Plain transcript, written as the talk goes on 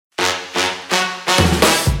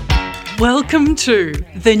Welcome to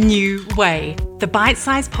The New Way, the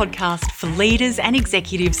bite-sized podcast for leaders and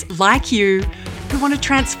executives like you who want to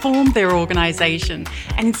transform their organisation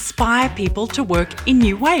and inspire people to work in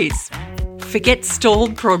new ways. Forget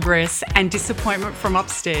stalled progress and disappointment from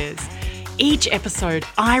upstairs. Each episode,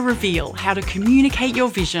 I reveal how to communicate your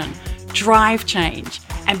vision, drive change,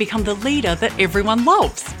 and become the leader that everyone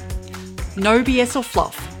loves. No BS or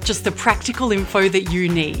fluff, just the practical info that you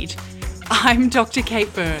need. I'm Dr.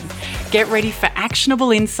 Kate Byrne. Get ready for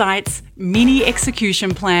actionable insights, mini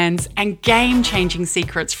execution plans, and game-changing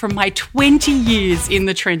secrets from my 20 years in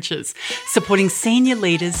the trenches, supporting senior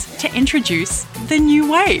leaders to introduce the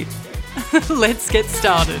new way. Let's get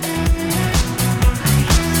started.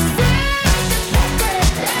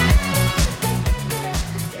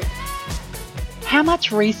 How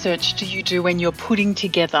much research do you do when you're putting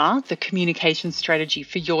together the communication strategy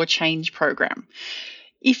for your change program?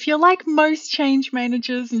 If you're like most change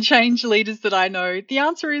managers and change leaders that I know, the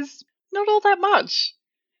answer is not all that much.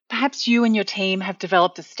 Perhaps you and your team have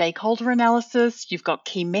developed a stakeholder analysis, you've got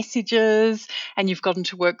key messages, and you've gotten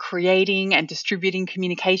to work creating and distributing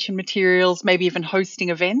communication materials, maybe even hosting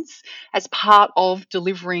events as part of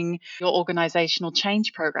delivering your organizational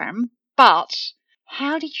change program. But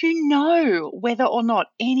how do you know whether or not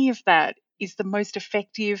any of that is the most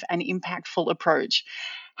effective and impactful approach?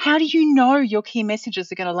 How do you know your key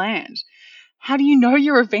messages are going to land? How do you know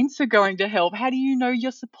your events are going to help? How do you know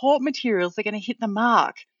your support materials are going to hit the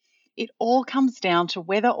mark? It all comes down to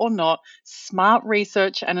whether or not smart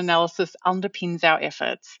research and analysis underpins our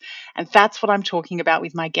efforts. And that's what I'm talking about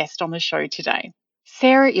with my guest on the show today.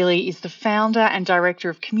 Sarah Illy is the founder and director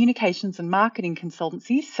of communications and marketing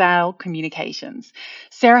consultancy, Sale Communications.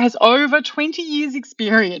 Sarah has over 20 years'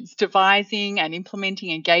 experience devising and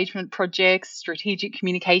implementing engagement projects, strategic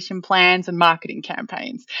communication plans, and marketing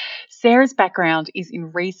campaigns. Sarah's background is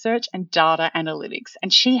in research and data analytics,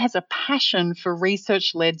 and she has a passion for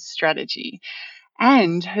research-led strategy.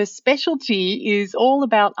 And her specialty is all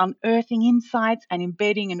about unearthing insights and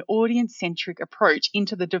embedding an audience-centric approach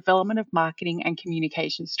into the development of marketing and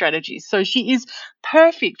communication strategies. So she is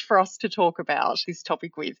perfect for us to talk about this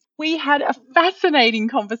topic with. We had a fascinating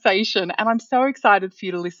conversation, and I'm so excited for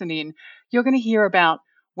you to listen in. You're going to hear about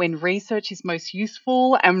when research is most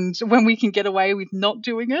useful and when we can get away with not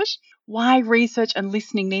doing it, why research and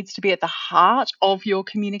listening needs to be at the heart of your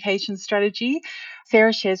communication strategy.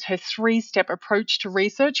 Sarah shares her 3-step approach to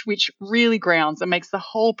research, which really grounds and makes the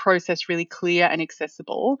whole process really clear and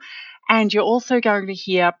accessible. And you're also going to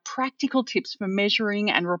hear practical tips for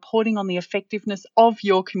measuring and reporting on the effectiveness of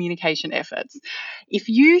your communication efforts. If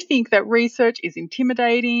you think that research is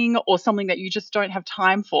intimidating or something that you just don't have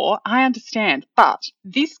time for, I understand. But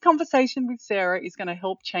this conversation with Sarah is going to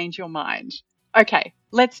help change your mind. Okay,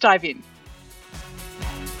 let's dive in.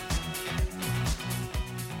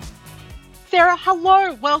 Sarah,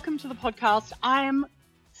 hello. Welcome to the podcast. I am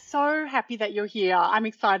so happy that you're here. I'm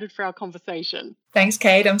excited for our conversation. Thanks,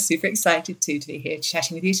 Kate. I'm super excited to be here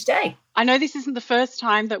chatting with you today. I know this isn't the first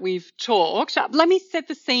time that we've talked. Let me set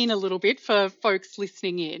the scene a little bit for folks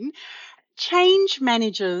listening in. Change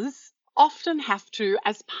managers often have to,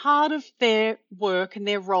 as part of their work and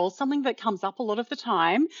their role, something that comes up a lot of the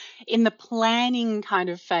time in the planning kind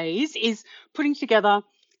of phase is putting together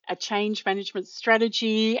a change management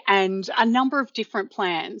strategy and a number of different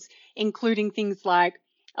plans, including things like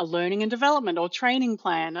a learning and development or training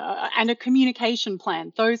plan and a communication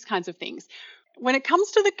plan, those kinds of things. When it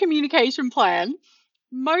comes to the communication plan,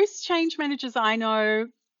 most change managers I know,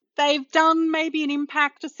 they've done maybe an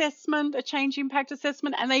impact assessment, a change impact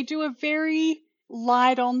assessment, and they do a very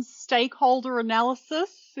light on stakeholder analysis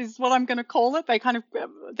is what I'm going to call it. They kind of,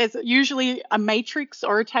 there's usually a matrix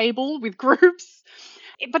or a table with groups,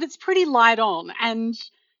 but it's pretty light on. And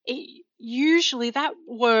usually that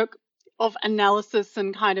work of analysis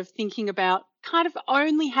and kind of thinking about kind of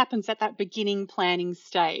only happens at that beginning planning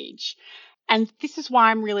stage. And this is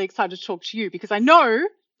why I'm really excited to talk to you, because I know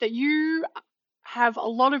that you have a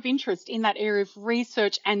lot of interest in that area of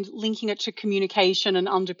research and linking it to communication and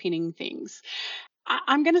underpinning things.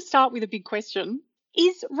 I'm going to start with a big question.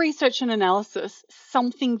 Is research and analysis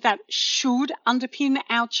something that should underpin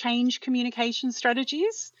our change communication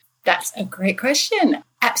strategies? That's a great question.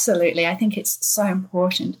 Absolutely. I think it's so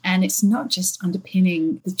important. And it's not just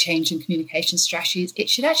underpinning the change in communication strategies. It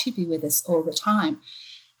should actually be with us all the time.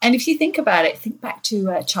 And if you think about it, think back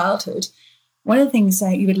to childhood. One of the things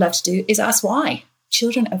that you would love to do is ask why.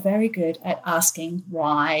 Children are very good at asking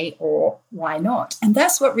why or why not. And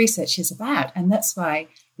that's what research is about. And that's why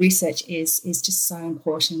research is just so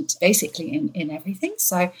important, basically, in everything.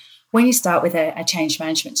 So When you start with a change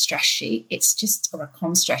management strategy, or a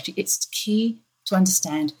comm strategy, it's key to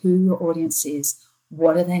understand who your audience is,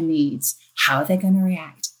 what are their needs, how are they going to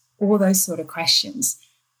react, all those sort of questions.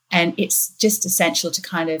 And it's just essential to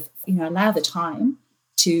kind of, allow the time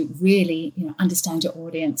to really, understand your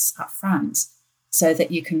audience up front so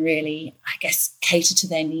that you can really, I guess, cater to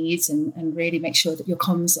their needs and really make sure that your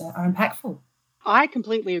comms are impactful. I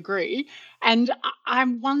completely agree. And I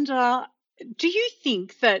wonder, do you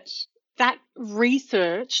think that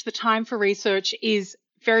research, the time for research, is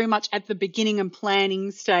very much at the beginning and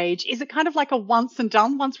planning stage? Is it kind of like a once and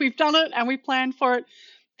done? Once we've done it and we plan for it,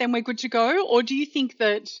 then we're good to go? Or do you think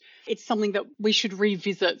that it's something that we should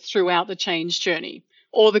revisit throughout the change journey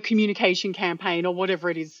or the communication campaign or whatever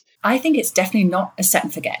it is? I think it's definitely not a set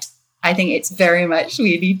and forget. I think it's very much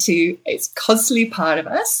it's constantly part of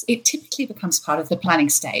us. It typically becomes part of the planning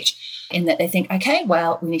stage in that they think, okay,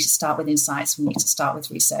 well, we need to start with insights. We need to start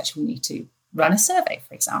with research. We need to run a survey,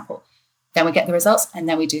 for example. Then we get the results and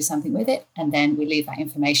then we do something with it. And then we leave that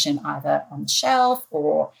information either on the shelf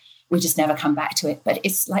or we just never come back to it. But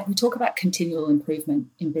it's like we talk about continual improvement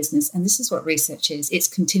in business. And this is what research is. It's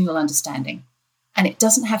continual understanding. And it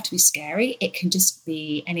doesn't have to be scary. It can just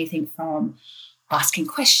be anything from asking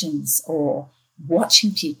questions or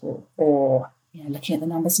watching people or looking at the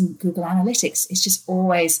numbers in Google Analytics. It's just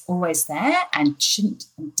always there and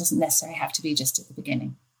doesn't necessarily have to be just at the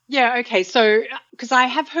beginning. Yeah, okay. So, because I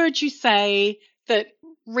have heard you say that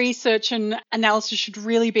research and analysis should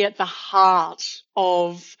really be at the heart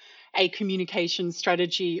of a communication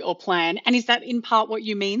strategy or plan. And is that in part what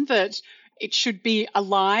you mean, that it should be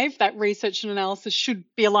alive, that research and analysis should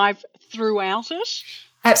be alive throughout it?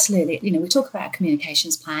 Absolutely. We talk about a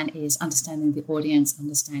communications plan is understanding the audience,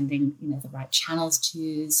 understanding, the right channels to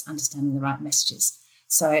use, understanding the right messages.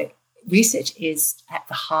 So research is at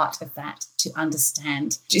the heart of that to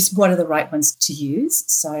understand just what are the right ones to use.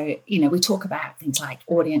 So, we talk about things like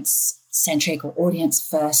audience-centric or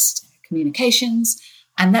audience-first communications,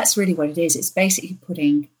 and that's really what it is. It's basically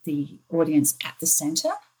putting the audience at the center.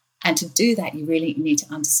 And to do that, you really need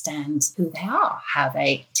to understand who they are, how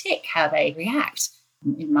they tick, how they react.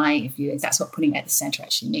 In my view, that's what putting it at the center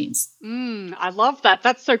actually means. I love that.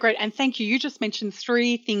 That's so great. And thank you. You just mentioned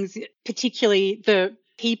three things, particularly the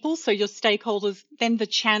people, so your stakeholders, then the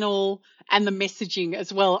channel and the messaging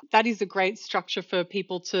as well. That is a great structure for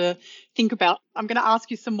people to think about. I'm going to ask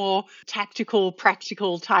you some more tactical,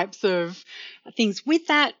 practical types of things. With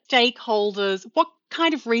that, stakeholders, what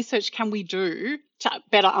kind of research can we do to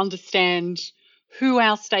better understand who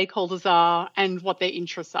our stakeholders are and what their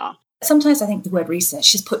interests are? Sometimes I think the word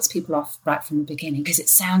research just puts people off right from the beginning because it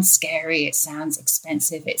sounds scary, it sounds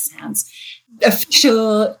expensive, it sounds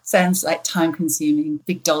official, sounds like time-consuming,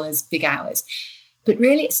 big dollars, big hours. But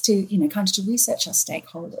really it's to, kind of to research our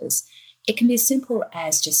stakeholders. It can be as simple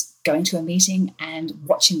as just going to a meeting and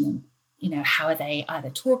watching them. How are they either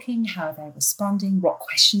talking, how are they responding, what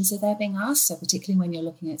questions are they being asked? So particularly when you're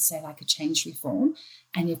looking at, say, like a change reform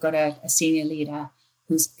and you've got a senior leader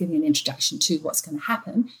who's giving an introduction to what's going to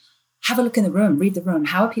happen, have a look in the room, read the room.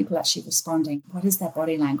 How are people actually responding? What is their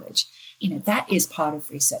body language? That is part of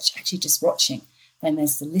research, actually just watching. Then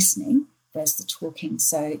there's the listening, there's the talking.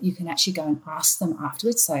 So you can actually go and ask them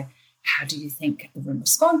afterwards. So how do you think the room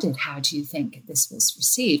responded? How do you think this was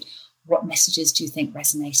received? What messages do you think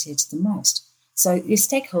resonated the most? So your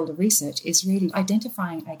stakeholder research is really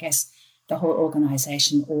identifying, I guess, the whole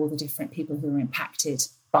organization, all the different people who are impacted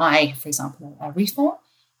by, for example, a reform,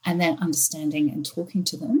 and then understanding and talking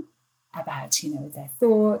to them about, their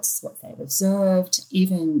thoughts, what they've observed,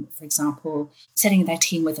 even, for example, setting their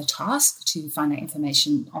team with a task to find out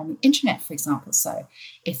information on the internet, for example. So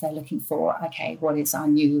if they're looking for, okay, what is our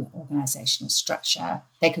new organizational structure,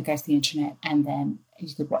 they could go to the internet and then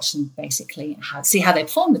you could watch them basically see how they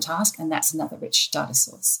perform the task, and that's another rich data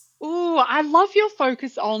source. Oh, I love your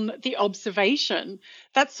focus on the observation.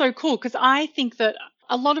 That's so cool, because I think that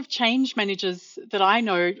a lot of change managers that I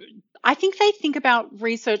know, I think they think about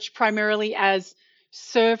research primarily as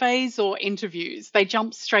surveys or interviews. They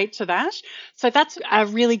jump straight to that. So that's a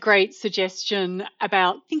really great suggestion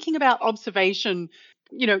about thinking about observation,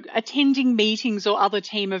 attending meetings or other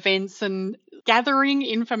team events and gathering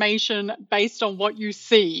information based on what you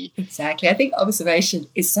see. Exactly. I think observation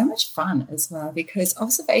is so much fun as well, because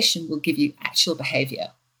observation will give you actual behavior.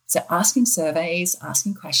 So asking surveys,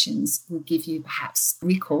 asking questions will give you perhaps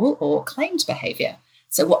recall or claimed behavior.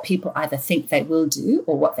 So what people either think they will do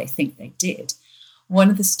or what they think they did. One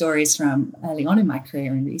of the stories from early on in my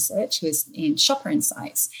career in research was in Shopper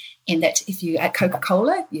Insights, in that if you, at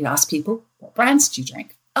Coca-Cola, you ask people, what brands do you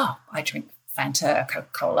drink? Oh, I drink Fanta,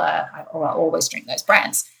 Coca-Cola, or I always drink those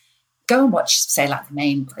brands. go and watch, say, like the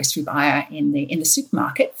main grocery buyer in the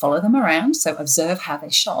supermarket, follow them around, so observe how they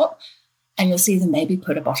shop, and you'll see them maybe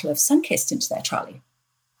put a bottle of Sunkist into their trolley.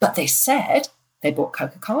 But they said they bought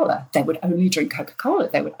Coca-Cola. They would only drink Coca-Cola.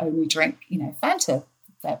 They would only drink, Fanta,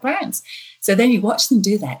 their brands. So then you watch them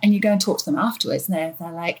do that, and you go and talk to them afterwards, and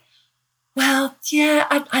they're like, well, yeah,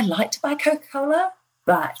 I'd like to buy Coca-Cola,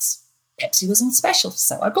 but Pepsi was on special,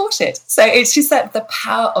 so I bought it. So it's just that the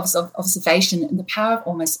power of observation and the power of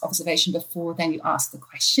almost observation before then you ask the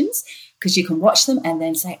questions, because you can watch them and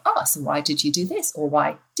then say, oh, so why did you do this? Or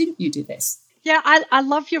why didn't you do this? Yeah, I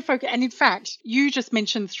love your focus. And in fact, you just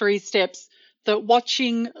mentioned 3 steps, that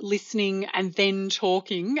watching, listening, and then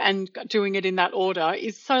talking and doing it in that order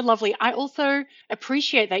is so lovely. I also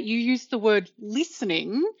appreciate that you use the word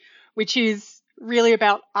listening, which is really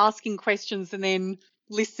about asking questions and then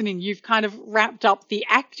listening. You've kind of wrapped up the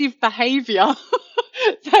active behavior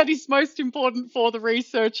that is most important for the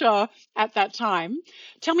researcher at that time.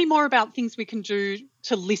 Tell me more about things we can do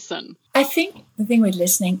to listen. I think the thing with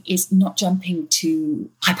listening is not jumping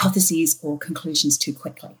to hypotheses or conclusions too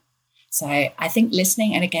quickly. So I think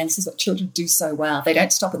listening, and again, this is what children do so well. They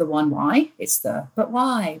don't stop at the one why. It's the but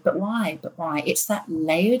why, but why, but why. It's that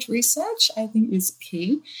layered research, I think, is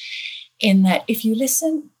key, in that if you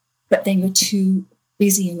listen, but then you're too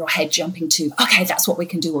busy in your head jumping to, okay, that's what we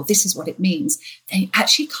can do, or this is what it means, then you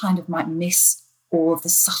actually kind of might miss all of the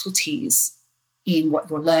subtleties in what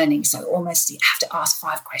you're learning. So almost you have to ask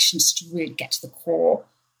 5 questions to really get to the core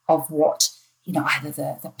of what, either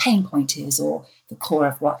the pain point is, or the core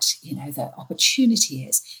of what, the opportunity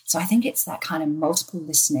is. So I think it's that kind of multiple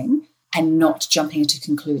listening and not jumping into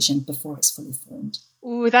conclusion before it's fully formed.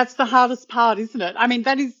 Oh, that's the hardest part, isn't it? I mean,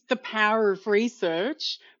 that is the power of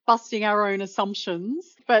research, busting our own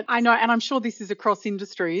assumptions. But I know, and I'm sure this is across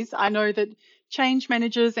industries, I know that change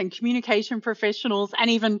managers and communication professionals and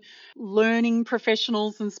even learning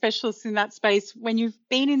professionals and specialists in that space, when you've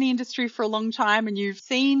been in the industry for a long time and you've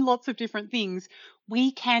seen lots of different things,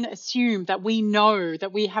 we can assume that we know,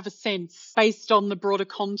 that we have a sense based on the broader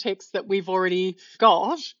context that we've already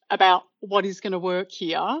got about what is going to work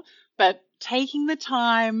here. But taking the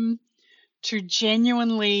time to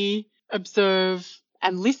genuinely observe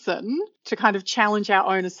and listen to kind of challenge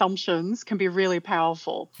our own assumptions can be really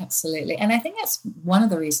powerful. Absolutely. And I think that's one of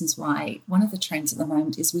the reasons why one of the trends at the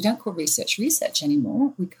moment is we don't call research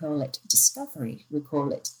anymore. We call it discovery. We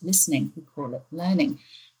call it listening. We call it learning.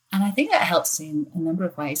 And I think that helps in a number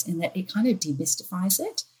of ways, in that it kind of demystifies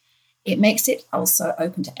it. It makes it also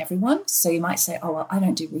open to everyone. So you might say, oh, well, I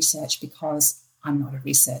don't do research because I'm not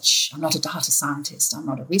a data scientist, I'm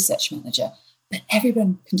not a research manager, but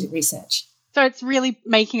everyone can do research. So it's really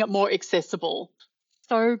making it more accessible.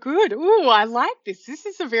 So good. Ooh, I like this. This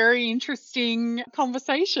is a very interesting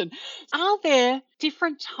conversation. Are there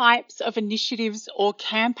different types of initiatives or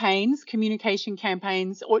campaigns, communication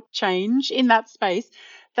campaigns or change in that space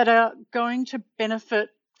that are going to benefit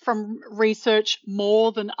from research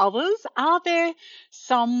more than others? Are there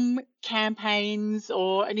some campaigns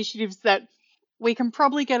or initiatives that we can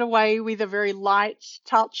probably get away with a very light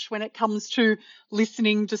touch when it comes to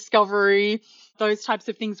listening, discovery, those types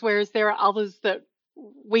of things, whereas there are others that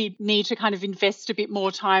we need to kind of invest a bit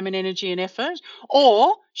more time and energy and effort?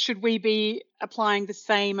 Or should we be applying the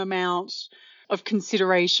same amount of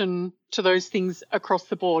consideration to those things across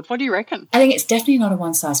the board? What do you reckon? I think it's definitely not a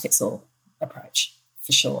one-size-fits-all approach,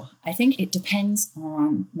 for sure. I think it depends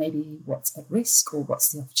on maybe what's at risk or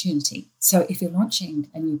what's the opportunity. So if you're launching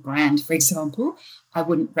a new brand, for example, I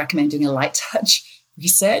wouldn't recommend doing a light touch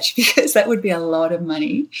research, because that would be a lot of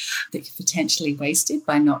money that you potentially wasted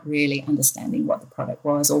by not really understanding what the product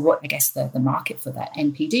was, or what, I guess, the market for that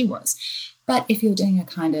NPD was. But if you're doing a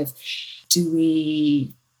kind of, do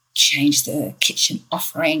we change the kitchen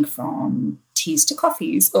offering from teas to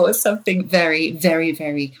coffees, or something very, very,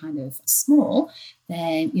 very kind of small,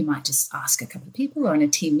 then you might just ask a couple of people, or in a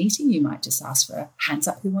team meeting, you might just ask for a hands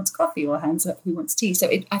up who wants coffee or hands up who wants tea. So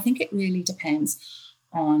I think it really depends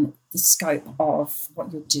on the scope of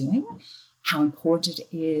what you're doing, how important it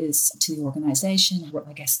is to the organisation, what,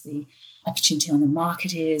 I guess, the opportunity on the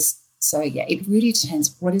market is. So, yeah, it really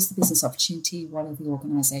depends. What is the business opportunity? What are the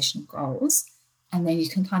organisational goals? And then you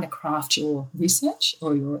can kind of craft your research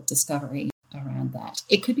or your discovery around that.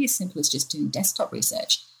 It could be as simple as just doing desktop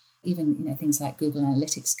research. Even, things like Google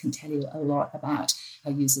Analytics can tell you a lot about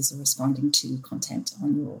how users are responding to content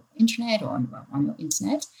on your intranet or on your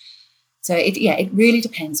internet. So, it really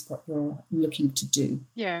depends what you're looking to do.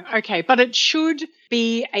 Yeah, okay. But it should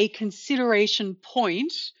be a consideration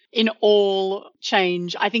point in all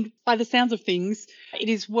change. I think by the sounds of things, it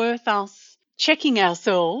is worth us checking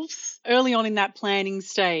ourselves early on in that planning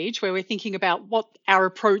stage where we're thinking about what our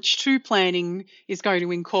approach to planning is going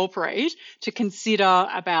to incorporate, to consider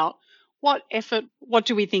about what effort, what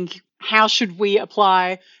do we think, how should we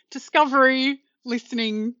apply discovery,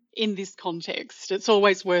 listening in this context. It's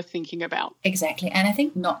always worth thinking about. Exactly. And I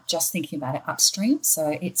think not just thinking about it upstream.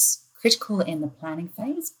 So it's critical in the planning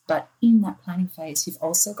phase, but in that planning phase, you've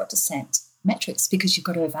also got to set metrics because you've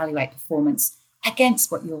got to evaluate performance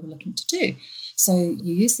against what you're looking to do. So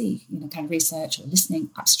you use the kind of research or listening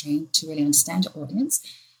upstream to really understand your audience.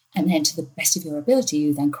 And then to the best of your ability,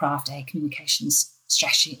 you then craft a communications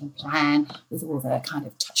strategy and plan with all the kind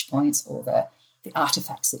of touch points or the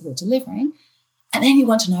artifacts that you're delivering. And then you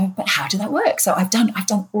want to know, but how did that work? So I've done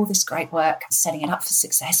all this great work setting it up for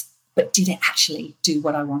success, but did it actually do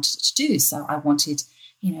what I wanted it to do? So I wanted,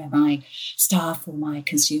 my staff or my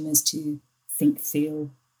consumers to think, feel,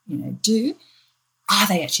 do. Are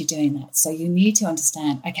they actually doing that? So you need to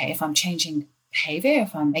understand, okay, if I'm changing behavior,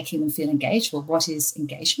 if I'm making them feel engaged, well, what is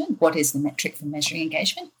engagement? What is the metric for measuring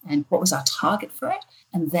engagement? And what was our target for it?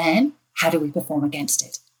 And then how do we perform against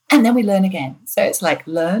it? And then we learn again. So it's like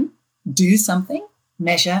learn, do something,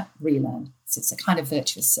 measure, relearn. So it's a kind of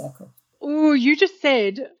virtuous circle. Oh, you just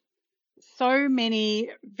said so many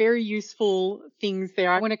very useful things there.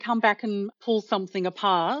 I want to come back and pull something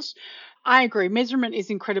apart. I agree. Measurement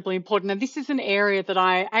is incredibly important. And this is an area that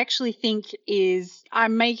I actually think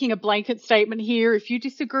I'm making a blanket statement here. If you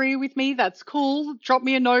disagree with me, that's cool. Drop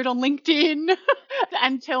me a note on LinkedIn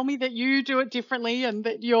and tell me that you do it differently and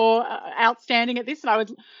that you're outstanding at this. And I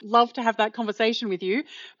would love to have that conversation with you.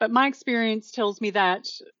 But my experience tells me that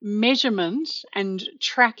measurement and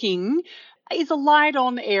tracking is a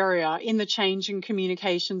light-on area in the change and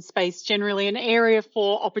communication space, generally an area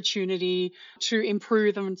for opportunity to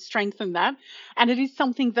improve and strengthen that. And it is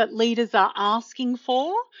something that leaders are asking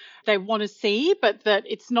for, they want to see, but that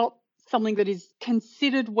it's not something that is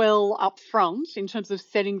considered well up front in terms of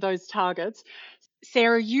setting those targets.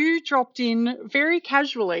 Sarah, you dropped in very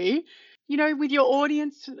casually. With your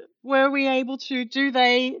audience, were we able to, do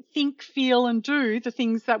they think, feel, and do the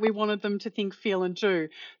things that we wanted them to think, feel, and do?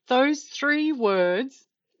 Those 3 words,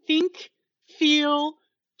 think, feel,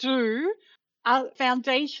 do, are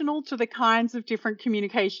foundational to the kinds of different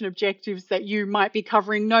communication objectives that you might be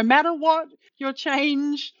covering, no matter what your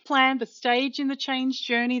change plan, the stage in the change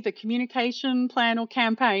journey, the communication plan or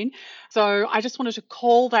campaign. So I just wanted to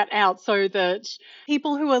call that out so that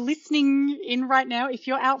people who are listening in right now, if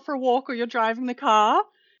you're out for a walk or you're driving the car,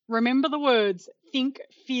 remember the words think,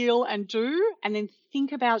 feel, and do, and then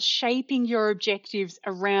think about shaping your objectives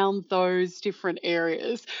around those different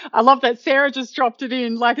areas. I love that Sarah just dropped it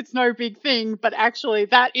in like it's no big thing, but actually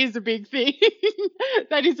that is a big thing.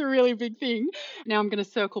 That is a really big thing. Now I'm going to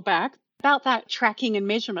circle back. About that tracking and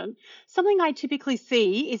measurement, something I typically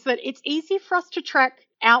see is that it's easy for us to track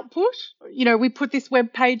output. We put this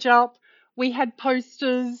web page up, we had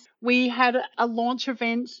posters, we had a launch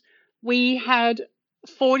event, we had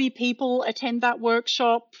 40 people attend that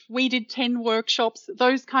workshop, we did 10 workshops,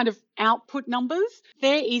 those kind of output numbers.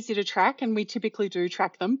 They're easy to track and we typically do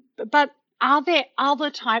track them. But are there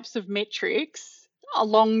other types of metrics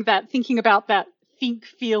along that, thinking about that think,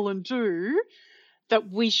 feel, and do, that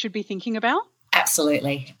we should be thinking about?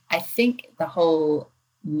 Absolutely. I think the whole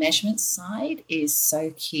measurement side is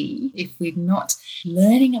so key. If we're not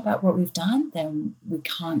learning about what we've done, then we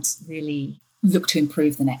can't really look to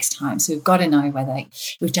improve the next time. So we've got to know whether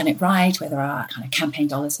we've done it right, whether our kind of campaign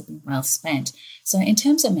dollars have been well spent. So in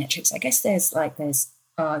terms of metrics, I guess there's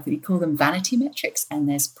we call them vanity metrics and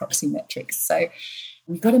there's proxy metrics. So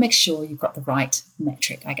we've got to make sure you've got the right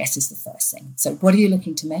metric, I guess, is the first thing. So what are you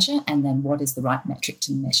looking to measure? And then what is the right metric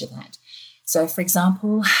to measure that? So, for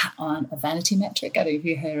example, on a vanity metric, I don't know if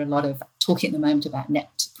you hear a lot of talking at the moment about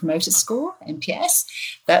Net Promoter Score, NPS.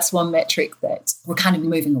 That's one metric that we're kind of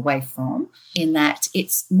moving away from, in that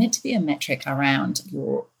it's meant to be a metric around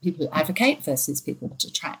your people who advocate versus people to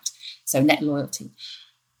attract. So net loyalty.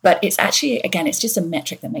 But it's actually, again, it's just a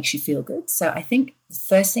metric that makes you feel good. So I think the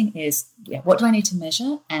first thing is, what do I need to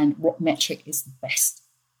measure and what metric is the best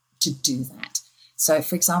to do that? So,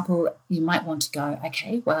 for example, you might want to go,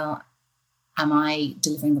 okay, well, am I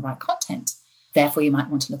delivering the right content? Therefore, you might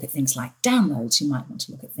want to look at things like downloads. You might want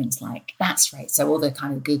to look at things like bounce rate. So all the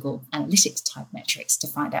kind of Google Analytics type metrics to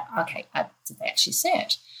find out, okay, did they actually say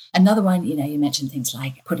it? Another one, you mentioned things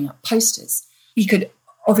like putting up posters. You could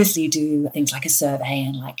obviously do things like a survey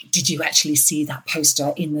and like, did you actually see that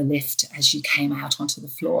poster in the lift as you came out onto the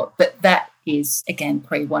floor? But that is, again,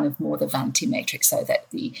 probably one of more the vanity metrics, so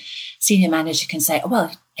that the senior manager can say, oh,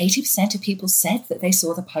 well, 80% of people said that they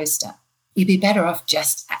saw the poster. You'd be better off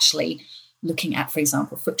just actually looking at, for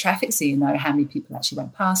example, foot traffic, so you know how many people actually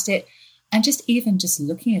went past it, and just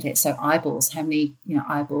looking at it. So eyeballs, how many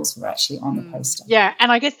eyeballs were actually on the poster. Yeah,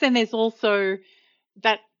 and I guess then there's also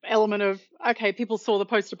that element of, okay, people saw the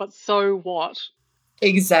poster, but so what?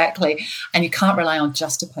 Exactly. And you can't rely on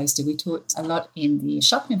just a poster. We talked a lot in the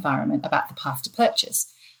shop environment about the path to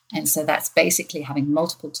purchase. And so that's basically having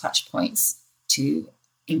multiple touch points to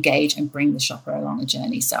engage and bring the shopper along a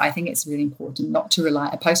journey. So I think it's really important not to rely,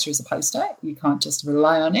 a poster is a poster. You can't just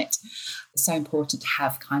rely on it. It's so important to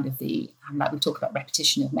have kind of like we talk about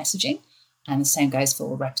repetition of messaging, and the same goes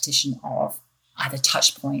for repetition of either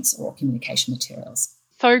touch points or communication materials.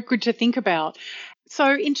 So good to think about.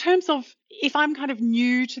 So in terms of, if I'm kind of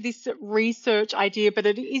new to this research idea, but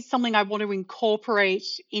it is something I want to incorporate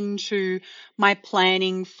into my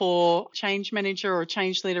planning for change manager or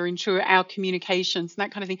change leader, into our communications and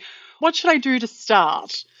that kind of thing, what should I do to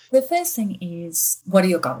start? The first thing is, what are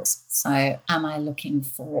your goals? So am I looking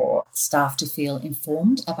for staff to feel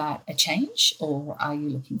informed about a change, or are you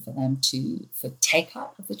looking for them for take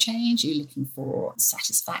up of the change? Are you looking for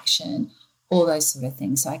satisfaction? All those sort of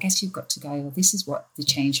things. So I guess you've got to go, well, this is what the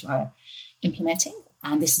change we're implementing,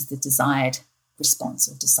 and this is the desired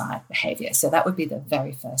response or desired behaviour. So that would be the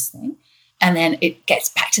very first thing. And then it gets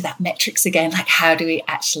back to that metrics again, like how do we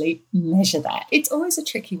actually measure that? It's always a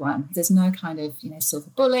tricky one. There's no kind of, silver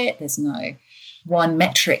bullet. There's no one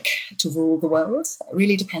metric to rule the world. It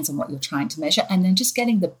really depends on what you're trying to measure, and then just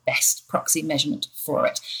getting the best proxy measurement for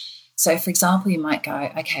it. So, for example, you might go,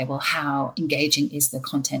 okay, well, how engaging is the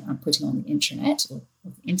content I'm putting on the intranet or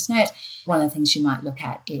the internet? One of the things you might look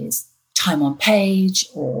at is time on page,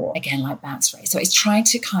 or again, like bounce rate. So it's trying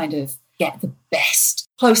to kind of get the best,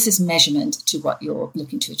 closest measurement to what you're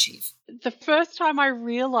looking to achieve. The first time I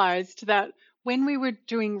realised that when we were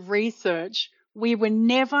doing research, we were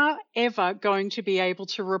never, ever going to be able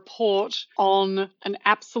to report on an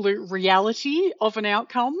absolute reality of an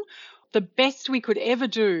outcome. The best we could ever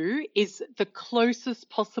do is the closest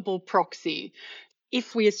possible proxy.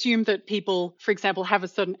 If we assume that people, for example, have a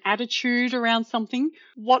certain attitude around something,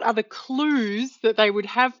 what are the clues that they would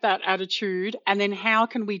have that attitude? And then how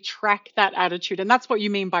can we track that attitude? And that's what you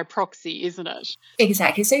mean by proxy, isn't it?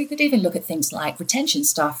 Exactly. So you could even look at things like retention,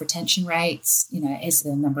 staff retention rates. Is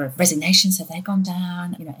the number of resignations, have they gone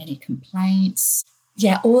down? Any complaints?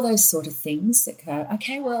 Yeah, all those sort of things that go,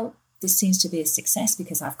 okay, well, this seems to be a success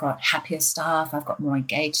because I've got happier staff, I've got more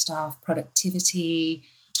engaged staff, productivity,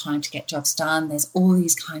 time to get jobs done. There's all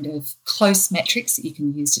these kind of close metrics that you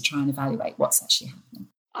can use to try and evaluate what's actually happening.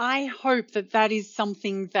 I hope that is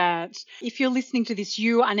something that, if you're listening to this,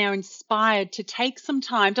 you are now inspired to take some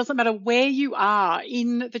time. Doesn't matter where you are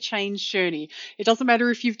in the change journey. It doesn't matter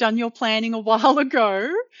if you've done your planning a while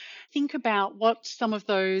ago. Think about what some of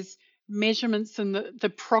those measurements and the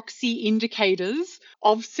proxy indicators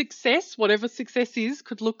of success, whatever success is,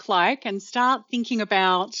 could look like, and start thinking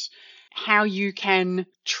about how you can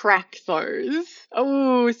track those.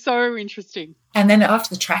 Oh, so interesting. And then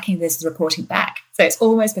after the tracking, there's the reporting back. So it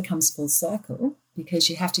almost becomes full circle, because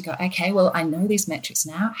you have to go, okay, well, I know these metrics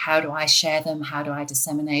now. How do I share them? How do I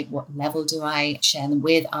disseminate? What level do I share them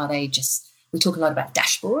with? Are they just, we talk a lot about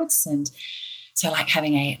dashboards, and so like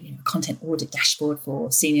having a content audit dashboard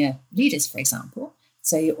for senior leaders, for example.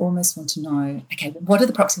 So you almost want to know, okay, what are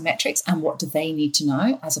the proxy metrics and what do they need to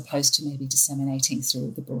know, as opposed to maybe disseminating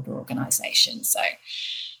through the broader organisation. So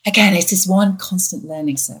again, it's this one constant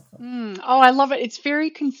learning circle. Oh, I love it. It's very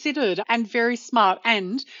considered and very smart.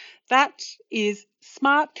 And that is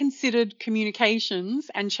smart, considered communications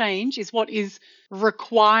and change is what is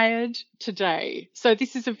required today. So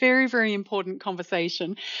this is a very, very important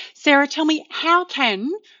conversation. Sarah, tell me, how can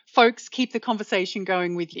folks keep the conversation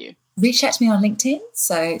going with you? Reach out to me on LinkedIn.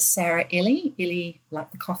 So Sarah Illy, Illy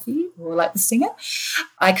like the coffee or like the singer.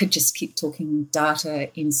 I could just keep talking data,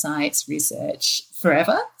 insights, research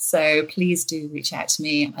forever. So please do reach out to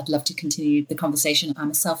me. I'd love to continue the conversation.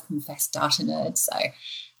 I'm a self-confessed data nerd. So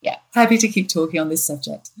yeah, happy to keep talking on this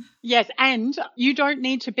subject. Yes, and you don't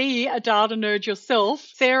need to be a data nerd yourself.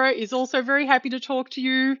 Sarah is also very happy to talk to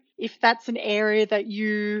you if that's an area that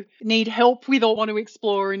you need help with or want to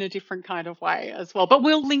explore in a different kind of way as well. But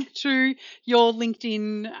we'll link to your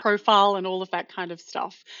LinkedIn profile and all of that kind of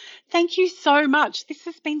stuff. Thank you so much. This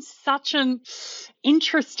has been such an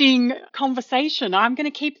interesting conversation. I'm going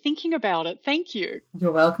to keep thinking about it. Thank you.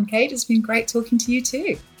 You're welcome, Kate. It's been great talking to you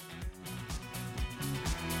too.